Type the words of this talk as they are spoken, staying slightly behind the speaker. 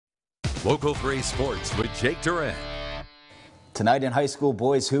Local 3 Sports with Jake Durant. Tonight in high school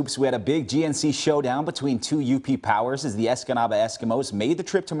boys hoops, we had a big GNC showdown between two UP powers as the Escanaba Eskimos made the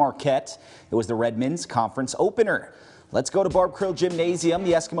trip to Marquette. It was the Redmen's conference opener. Let's go to Barb Krill Gymnasium.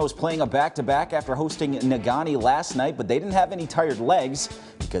 The Eskimos playing a back-to-back after hosting Nagani last night, but they didn't have any tired legs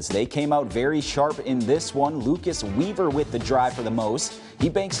because they came out very sharp in this one. Lucas Weaver with the drive for the most. He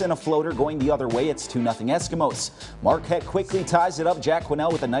banks in a floater going the other way. It's 2-0 Eskimos. Marquette quickly ties it up. Jack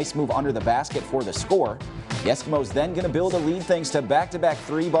Quinnell with a nice move under the basket for the score. The Eskimos then going to build a lead thanks to back-to-back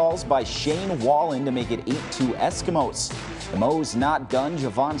three balls by Shane Wallen to make it 8-2 Eskimos. The Mo's not done.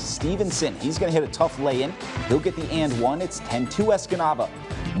 Javon Stevenson, he's going to hit a tough lay-in. He'll get the and one. It's 10-2 Escanaba.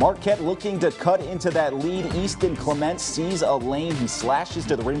 Marquette looking to cut into that lead. Easton Clement sees a lane. He slashes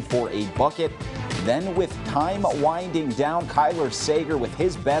to the rim for a bucket. Then with time winding down, Kyler Sager with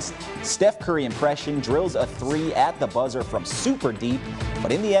his best Steph Curry impression drills a three at the buzzer from super deep.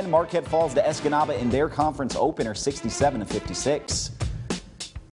 But in the end, Marquette falls to Escanaba in their conference opener 67-56.